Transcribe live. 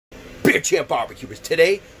Beer Champ Barbecuers.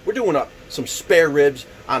 Today we're doing up some spare ribs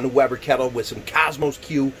on the Weber kettle with some Cosmos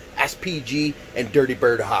Q, SPG, and Dirty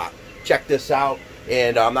Bird Hot. Check this out,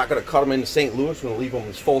 and I'm not going to cut them into St. Louis. I'm going to leave them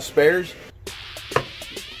as full spares. I'm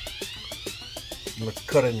going to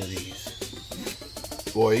cut into these.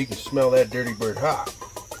 Boy, you can smell that Dirty Bird Hot.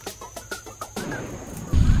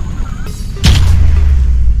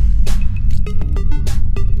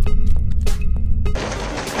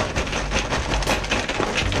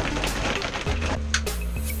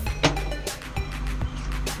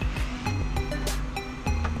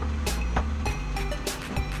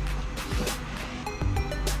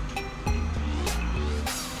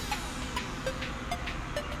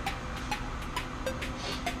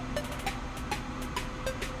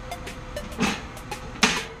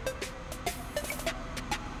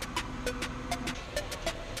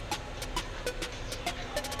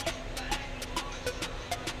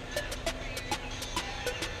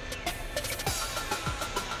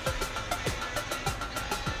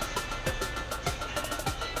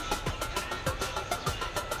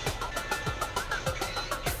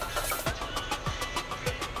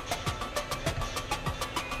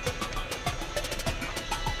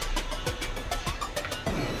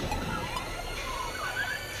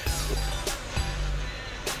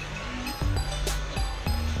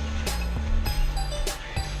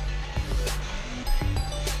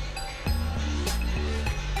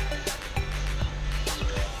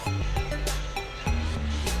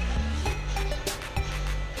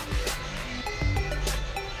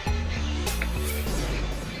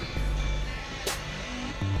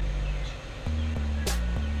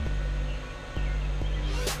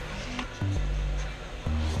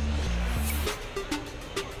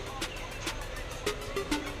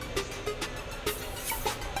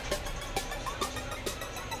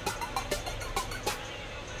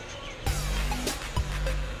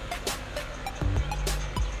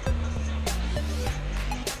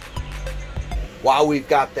 While we've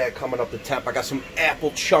got that coming up to temp, I got some apple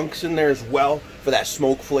chunks in there as well for that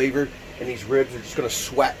smoke flavor. And these ribs are just going to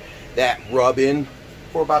sweat that rub in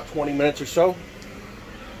for about 20 minutes or so.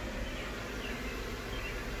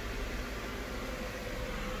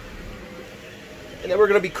 And then we're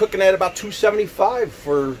going to be cooking at about 275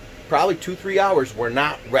 for probably 2-3 hours. We're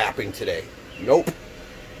not wrapping today. Nope.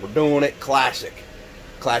 We're doing it classic.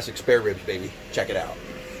 Classic spare ribs, baby. Check it out.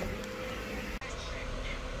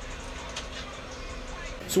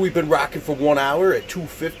 So we've been rocking for 1 hour at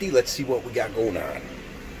 250. Let's see what we got going on.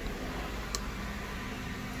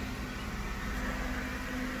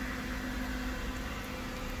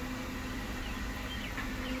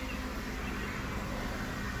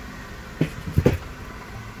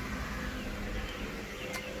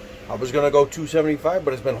 I was going to go 275,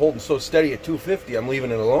 but it's been holding so steady at 250. I'm leaving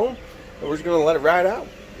it alone, and we're just going to let it ride out.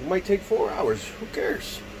 It might take 4 hours. Who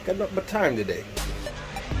cares? Got nothing but time today.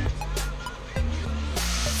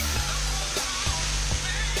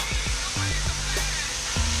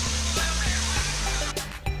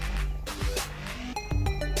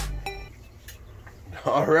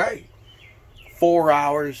 All right, 4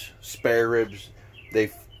 hours, spare ribs.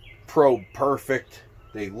 They probe perfect.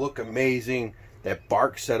 They look amazing. That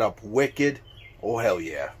bark set up wicked. Oh, hell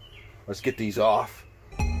yeah. Let's get these off.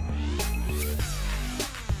 Oh,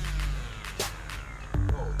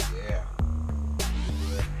 yeah.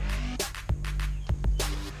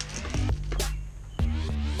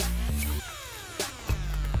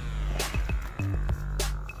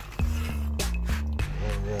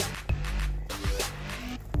 All right.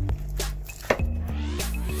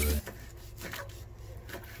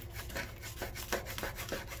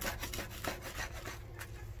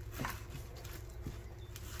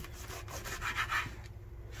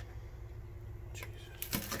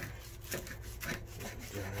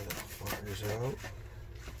 Out.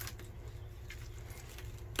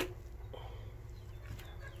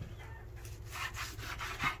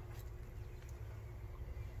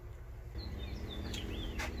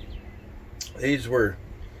 These were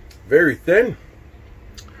very thin.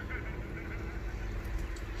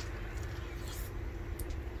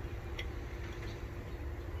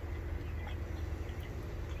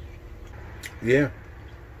 Yeah.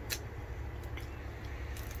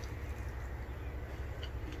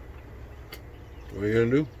 What are you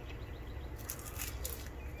gonna do?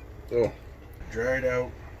 Oh, dried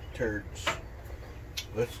out turds.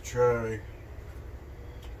 Let's try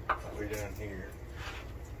way down here.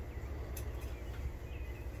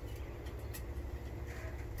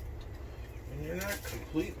 And you're not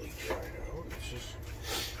completely dried out. It's just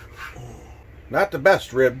not the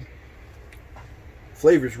best rib.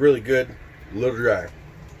 Flavor's really good. A little dry.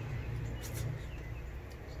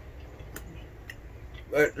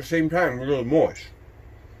 at the same time really moist.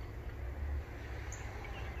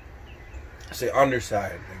 It's the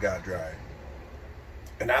underside that got dry.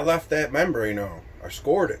 And I left that membrane on. I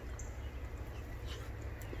scored it.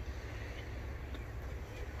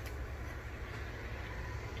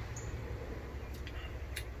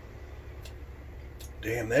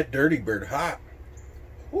 Damn, that Dirty Bird hot.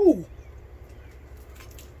 Ooh.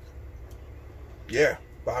 Yeah,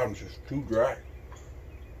 bottom's just too dry.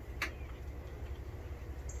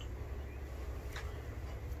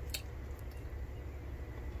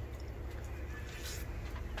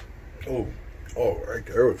 Oh, right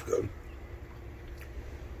there was good.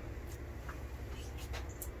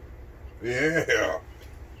 Yeah.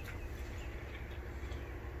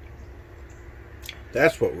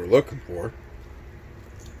 That's what we're looking for.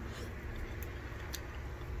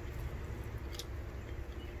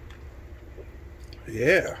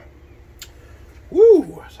 Yeah.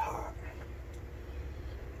 Woo, it's hot.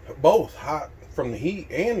 Both hot from the heat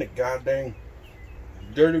and the goddamn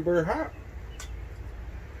Dirty Bird hot.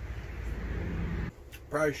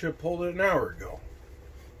 Probably should have pulled it an hour ago.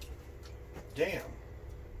 Damn.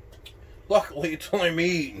 Luckily, it's only me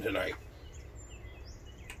eating tonight.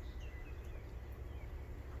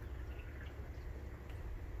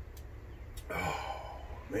 Oh,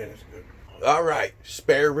 man, it's good. All right,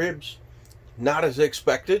 spare ribs. Not as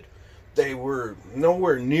expected. They were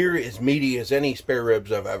nowhere near as meaty as any spare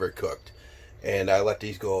ribs I've ever cooked. And I let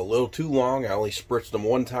these go a little too long. I only spritzed them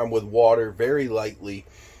one time with water, very lightly.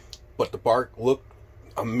 But the bark looked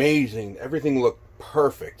amazing. Everything looked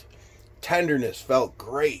perfect. Tenderness felt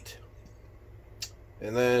great.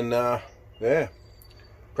 And then, yeah,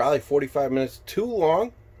 probably 45 minutes too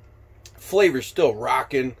long. Flavor's still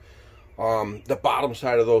rocking. The bottom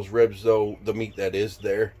side of those ribs, though, the meat that is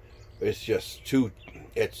there, it's just too,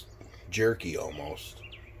 it's jerky almost.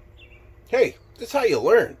 Hey, that's how you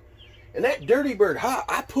learn. And that Dirty Bird hot,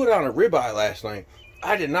 I put on a ribeye last night.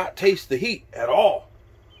 I did not taste the heat at all.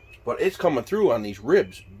 But it's coming through on these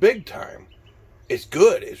ribs big time. It's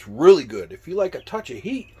good. It's really good. If you like a touch of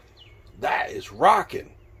heat, that is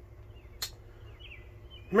rocking.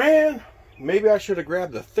 Man, maybe I should have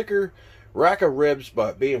grabbed the thicker rack of ribs,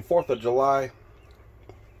 but being 4th of July,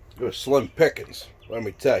 it was slim pickings, let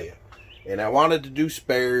me tell you. And I wanted to do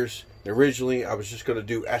spares. Originally, I was just going to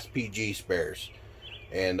do SPG spares.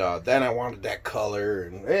 And then I wanted that color,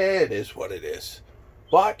 and it is what it is.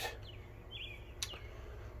 But,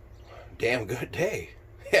 damn good day.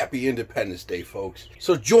 Happy Independence Day, folks.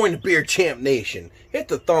 So join the Beer Champ Nation. Hit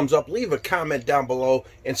the thumbs up, leave a comment down below,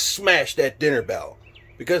 and smash that dinner bell.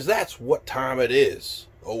 Because that's what time it is.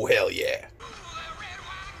 Oh, hell yeah.